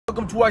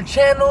Welcome to our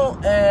channel,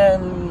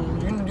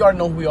 and you already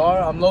know who we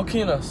are. I'm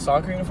low-key in a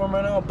soccer uniform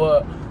right now,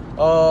 but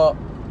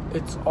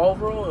it's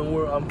Alvaro, and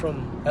I'm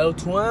from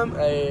L2M,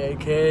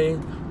 aka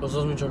Los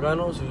Dos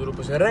Michoacanos y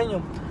Grupo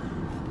Sierreño.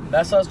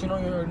 That's us, you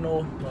already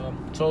know.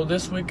 So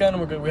this weekend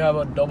we have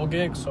a double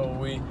gig, so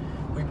we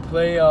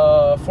play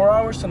 4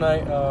 hours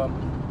tonight.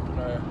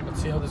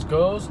 Let's see how this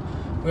goes.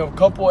 We have a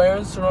couple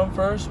errands to run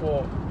first.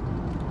 Well,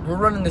 we're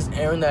running this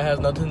errand that has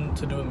nothing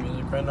to do with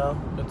music right now.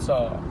 It's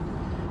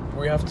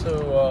we have to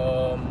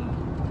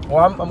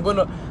I'm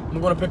gonna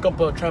pick up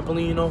a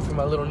trampoline, for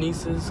my little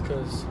nieces,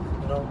 cause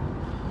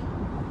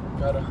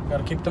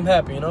gotta keep them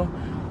happy,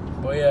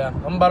 But yeah,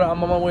 I'm on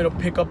my way to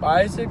pick up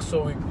Isaac,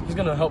 so he's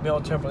gonna help me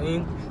out with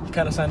trampoline. He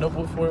kind of signed up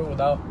for it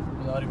without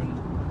even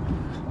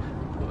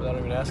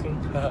asking.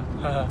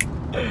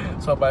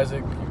 What's up,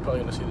 Isaac? You're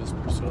probably gonna see this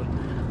soon.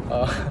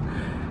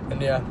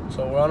 And yeah,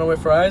 so we're on our way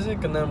for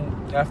Isaac, and then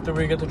after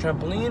we get the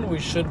trampoline, we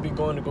should be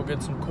going to go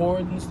get some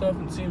chords and stuff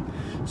and see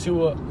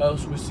what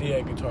else we see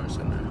at Guitar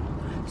Center.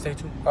 Stay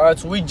tuned. All right,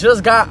 so we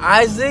just got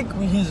Isaac.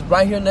 He's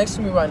right here next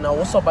to me right now.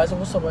 What's up, Isaac?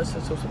 What's up,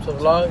 Isaac? What's up,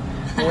 vlog?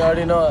 You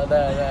already know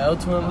that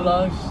L2M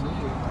vlogs.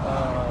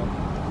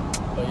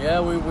 But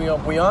yeah, we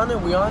on it,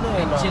 and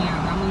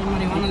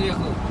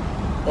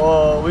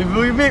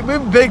we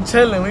big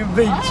chilling. We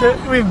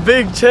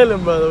big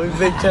chilling, brother. We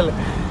big chilling.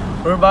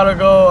 We're about to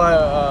go.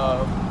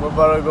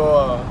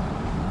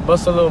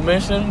 Bust a little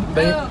mission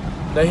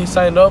that he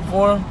signed up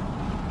for.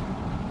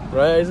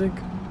 Right, Isaac?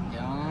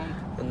 Yeah.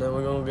 And then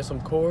we're gonna get some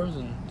chords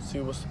and see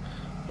what's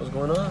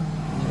going on.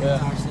 Yeah.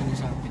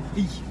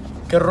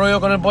 ¿Qué rollo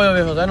con el pollo,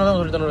 viejo? Ya nos vemos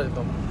ahorita en un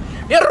ratito.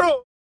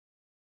 ¡Hierro!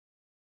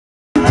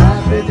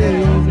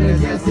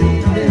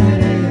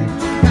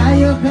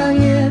 Cayo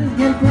Javier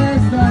y el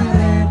puesto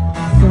agarré.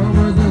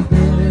 Somos dos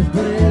peres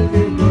por el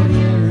mismo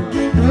riel.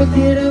 No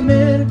quieren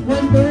ver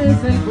cuánto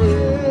es el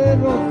poder,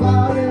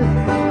 Rosales.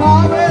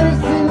 A ver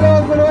si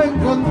logro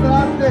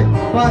encontrarte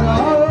para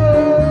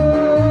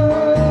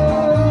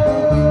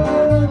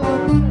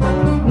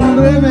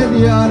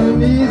remediar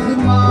mis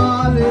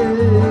males.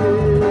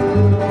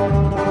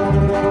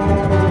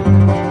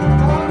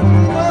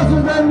 Caminos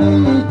de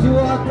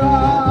Michoacán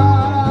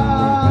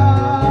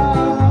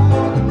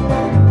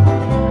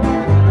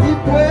y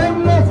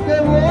pueblos que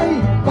voy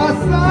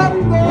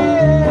pasando.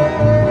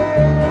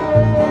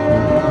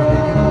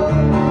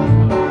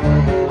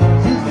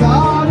 Si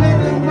saben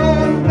en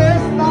dónde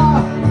está,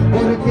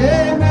 ¿por qué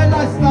me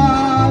la está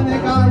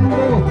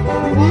negando?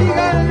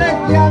 Díganle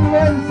que ando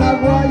en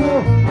Zaguayo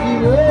y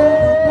voy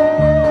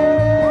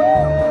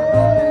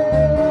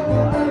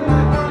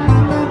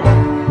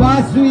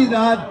pa'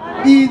 Ciudad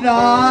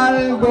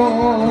Hidalgo.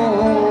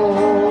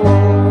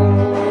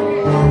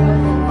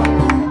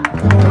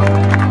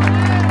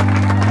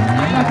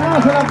 El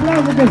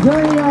aplauso que se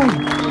oigan.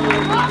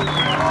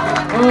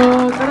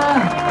 Otra.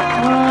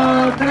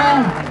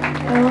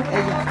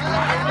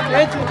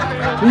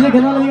 Dice que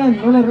no le digan,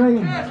 no le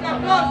rueguen.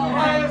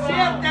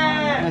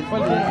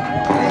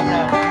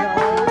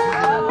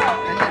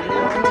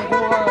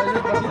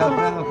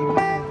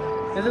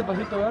 Es el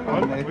pasito, ¿verdad?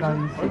 Me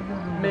cansé.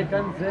 Me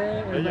cansé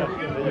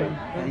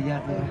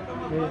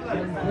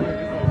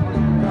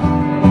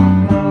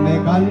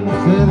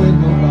de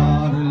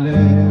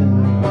llorarle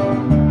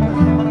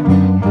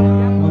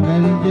con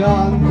el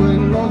llanto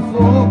en los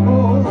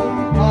ojos,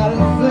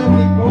 alcé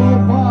mi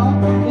copa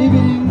y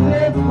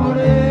brindé por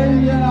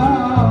ella.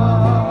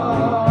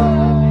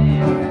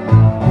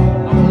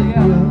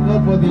 No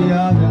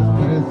podía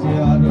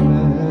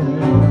despreciarme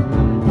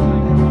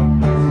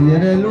si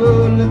era el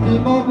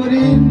último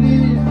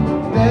brindis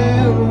de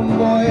un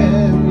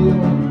bohemio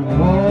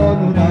con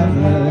una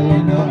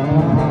reina.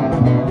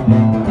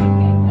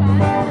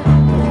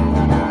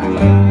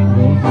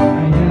 Los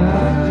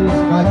mariachis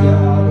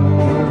callaron,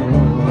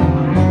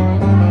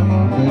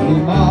 de mi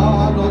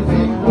mano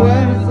sin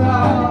fuerza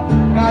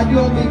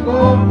cayó mi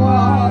copa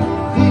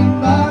sin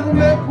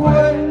darme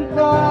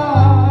cuenta,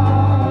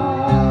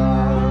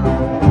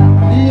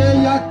 y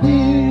ella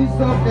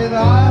quiso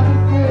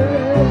quedarse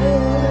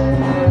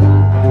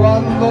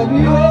cuando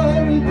vio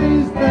mi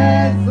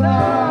tristeza,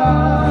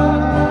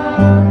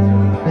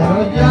 pero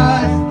ya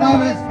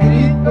estaba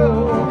escrito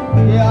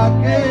que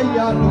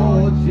aquella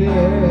noche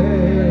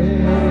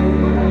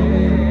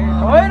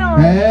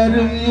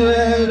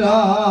perdiera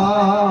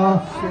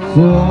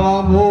su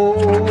amor.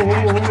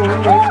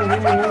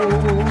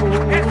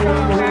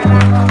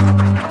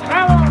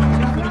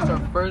 Finished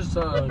our first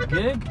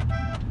gig.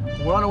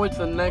 We're on our way to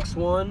the next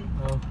one.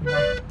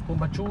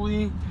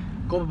 Pumbachuli,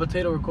 Gopa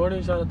Potato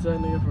recording. Shout out to that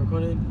nigga for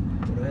recording.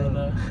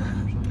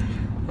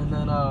 And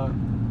then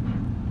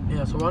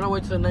yeah, so we're on our way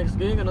to the next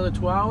gig, another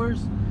 2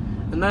 hours.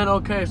 And then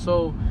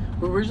so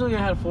we originally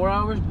had 4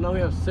 hours, but now we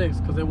have 6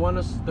 because they want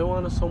us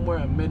somewhere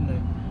at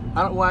midnight.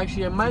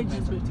 Actually, it might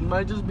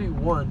just be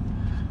 1.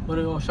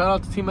 But shout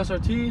out to Team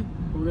SRT.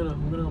 We're gonna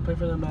go pay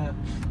for them at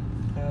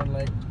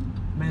like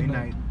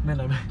midnight.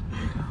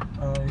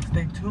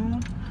 Stay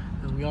tuned.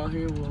 And we all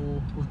here.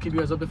 We'll keep you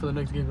guys updated for the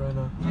next gig right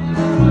now.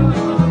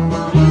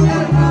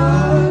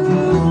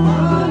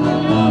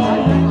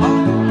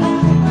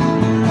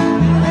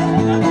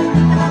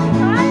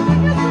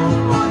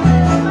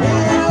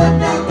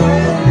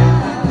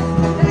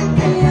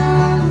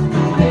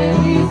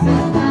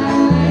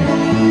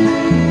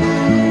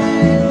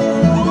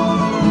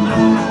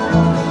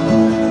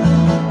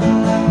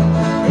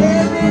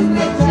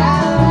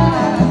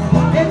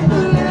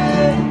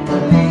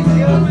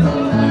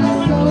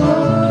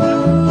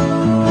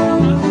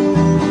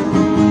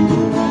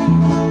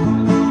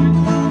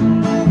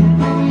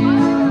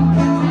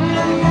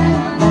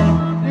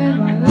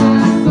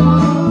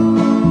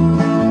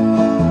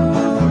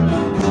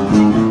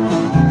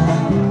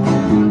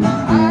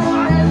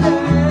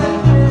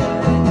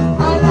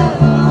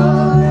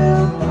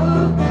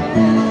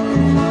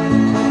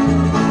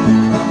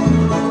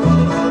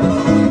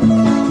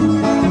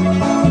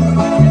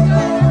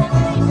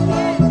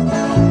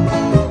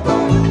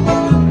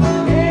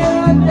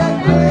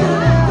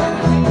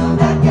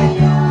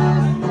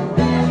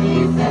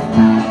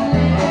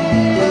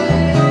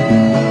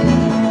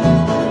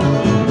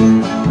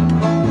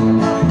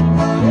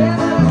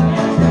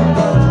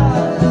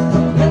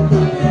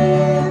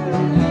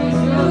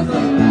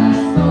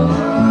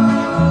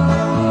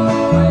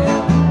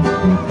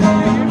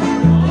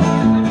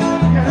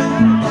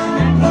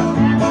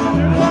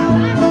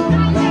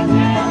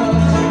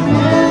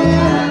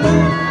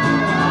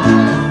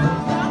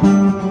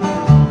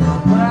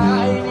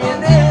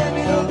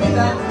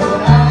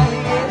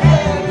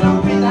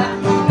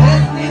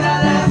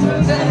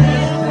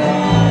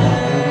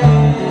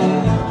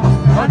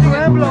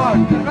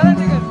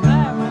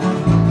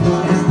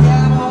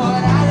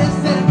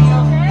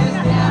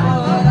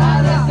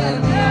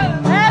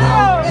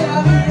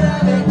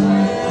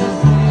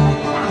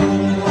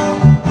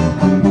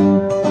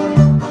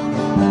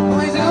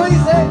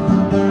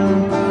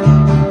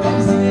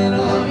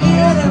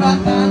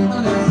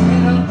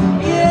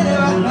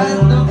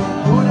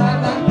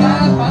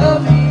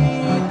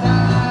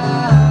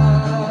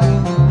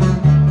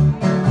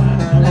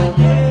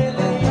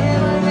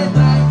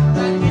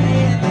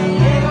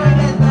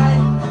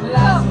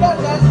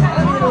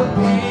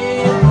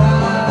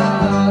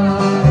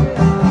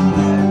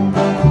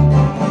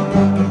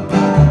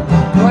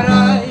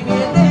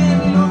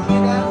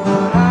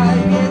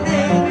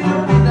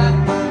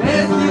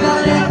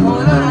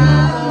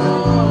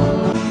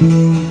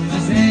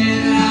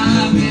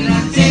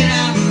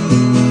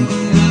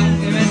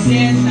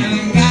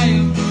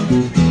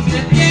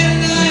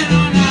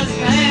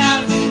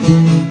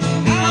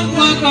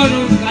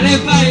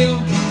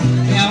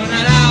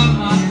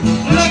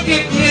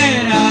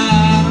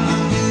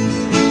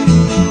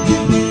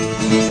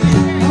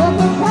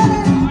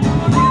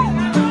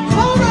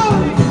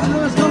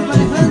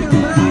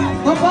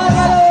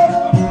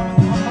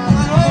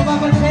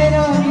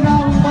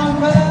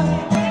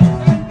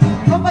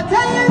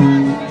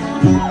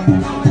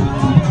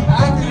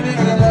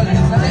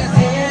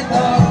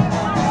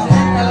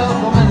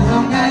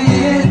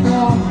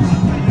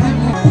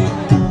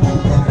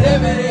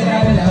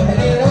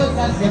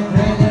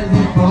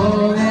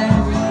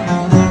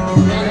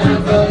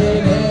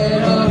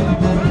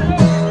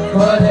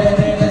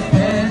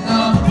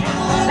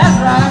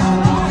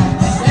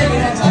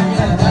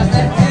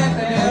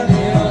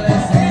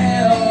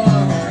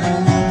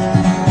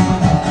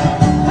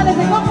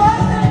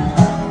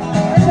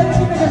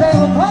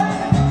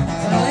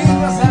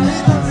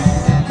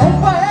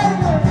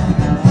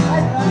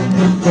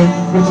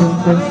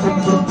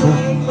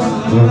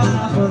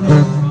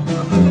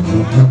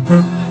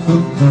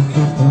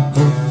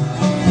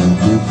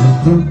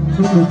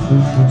 It's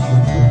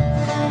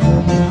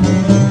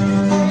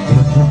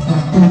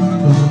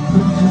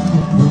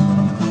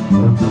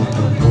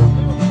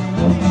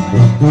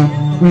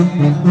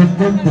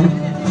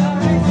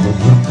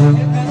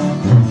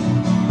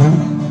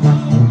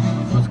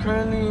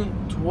currently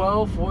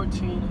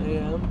 12:14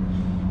 a.m.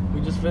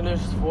 We just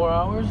finished 4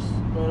 hours.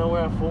 Right now we're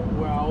at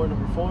hour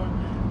number 4,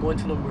 going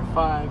to number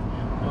 5.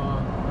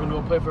 We're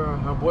gonna go play for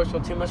our boys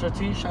from Team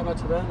SRT. Shout out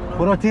to them. You know?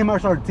 Puro Team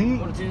SRT.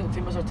 Puro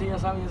Team SRT, ya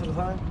saben, ya se lo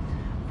saben.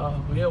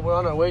 But yeah, we're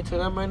on our way to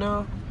them right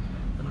now.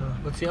 And,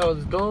 let's see how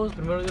this goes.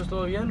 Primero Dios,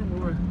 todo bien.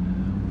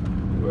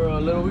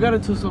 We got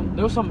into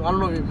there was some, I don't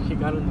know if he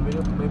got in the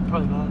video, maybe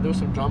probably not. There was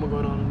some drama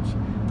going on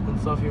and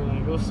stuff here.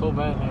 Like, it was so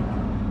bad. Like,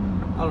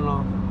 I don't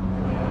know.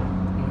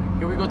 Yeah.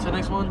 Here we go to the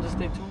next one. Just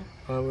stay tuned.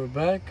 We're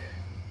back.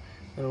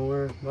 And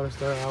we're about to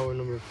start hour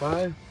number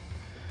 5.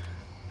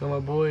 Got my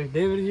boy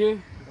David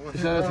here.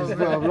 Shout out to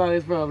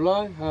his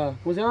vlog.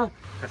 ¿Cómo se llama?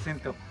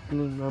 Jacinto.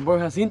 My boy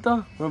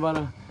Jacinto. We're about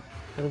to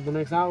head up the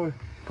next hour.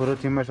 Puro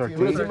Team SRT.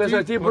 Puro Team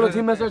SRT, puro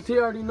Team SRT,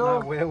 already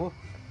know. Huevo.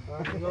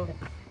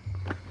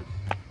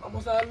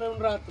 Vamos a darle un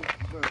rato.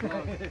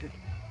 Already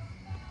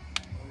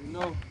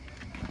know.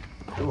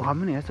 Oh, how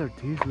many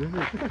SRTs,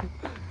 really?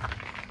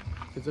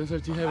 It's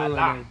SRT heavy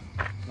like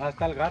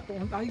Hasta el gato.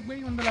 Ay,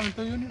 güey, ¿dónde la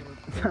aventó Junior?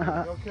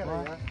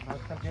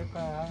 Hasta el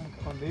jefa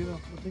escondido.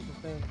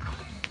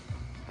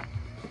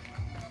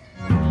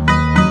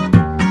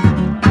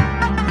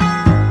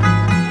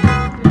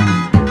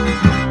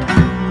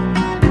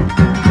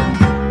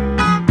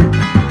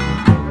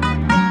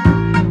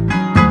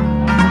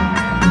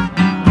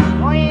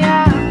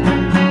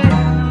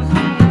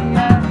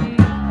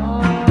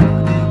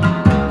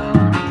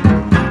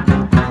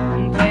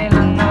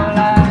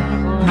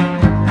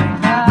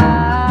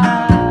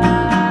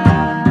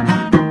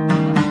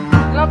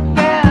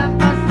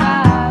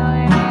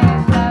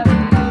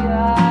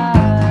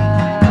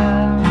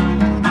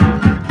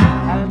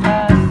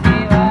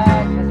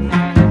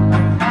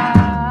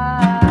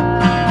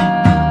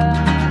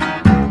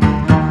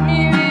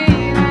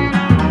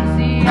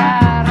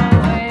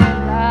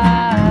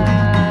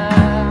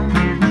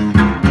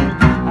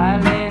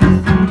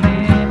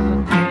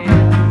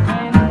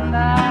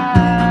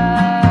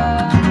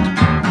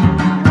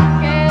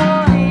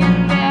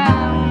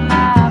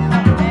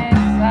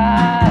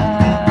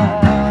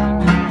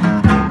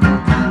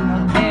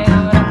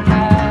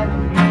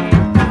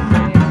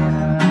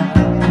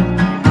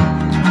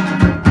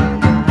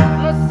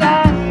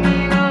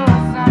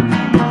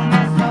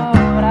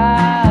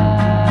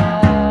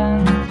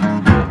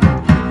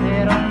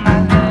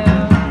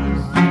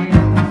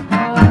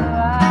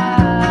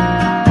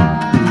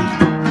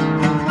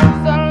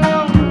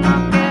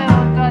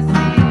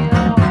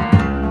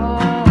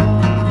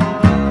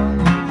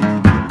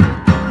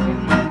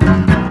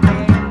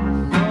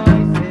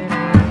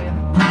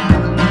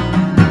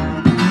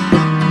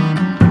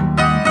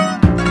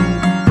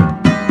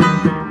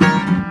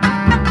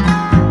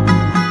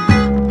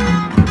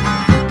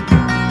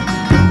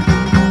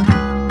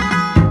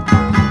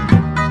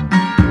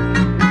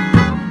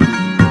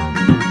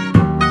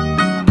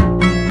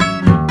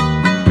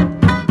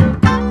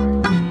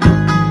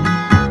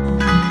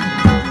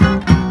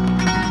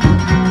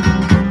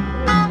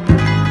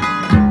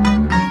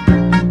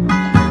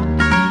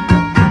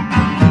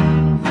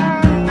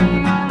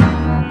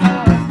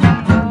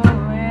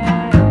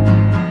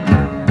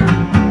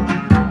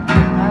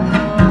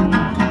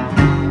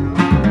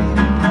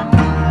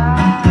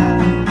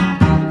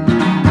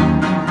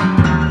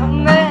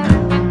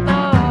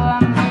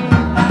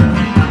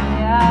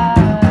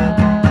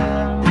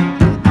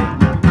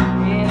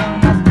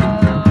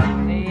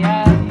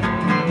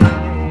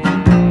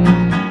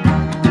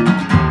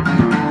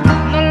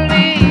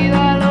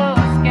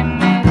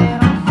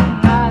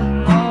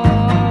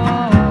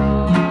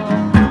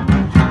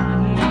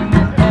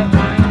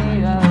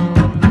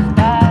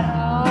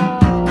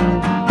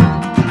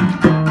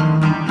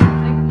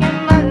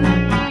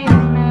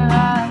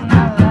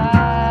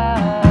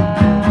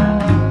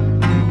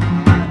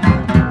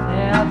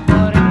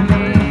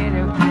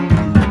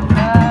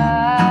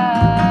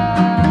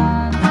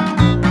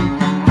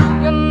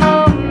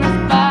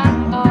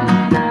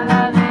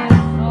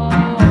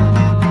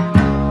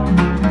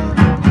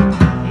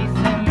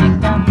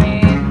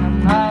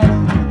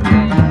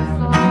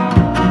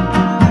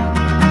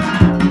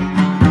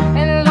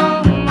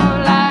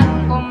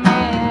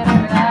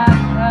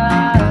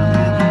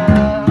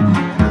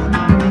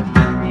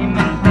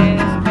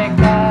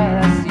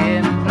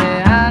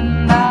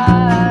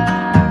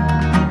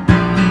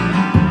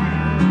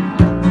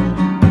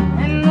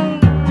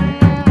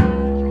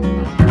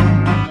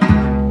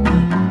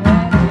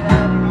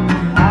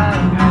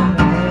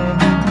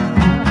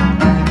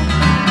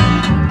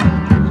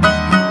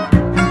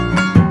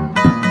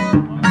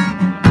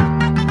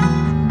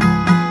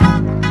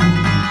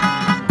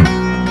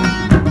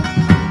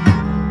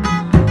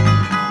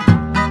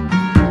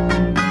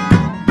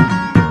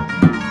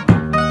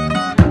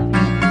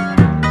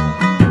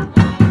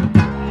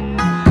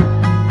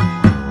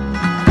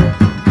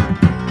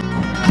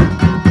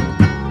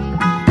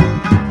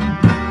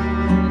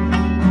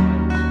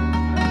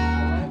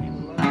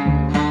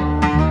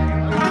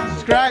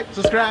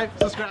 Subscribe,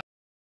 subscribe.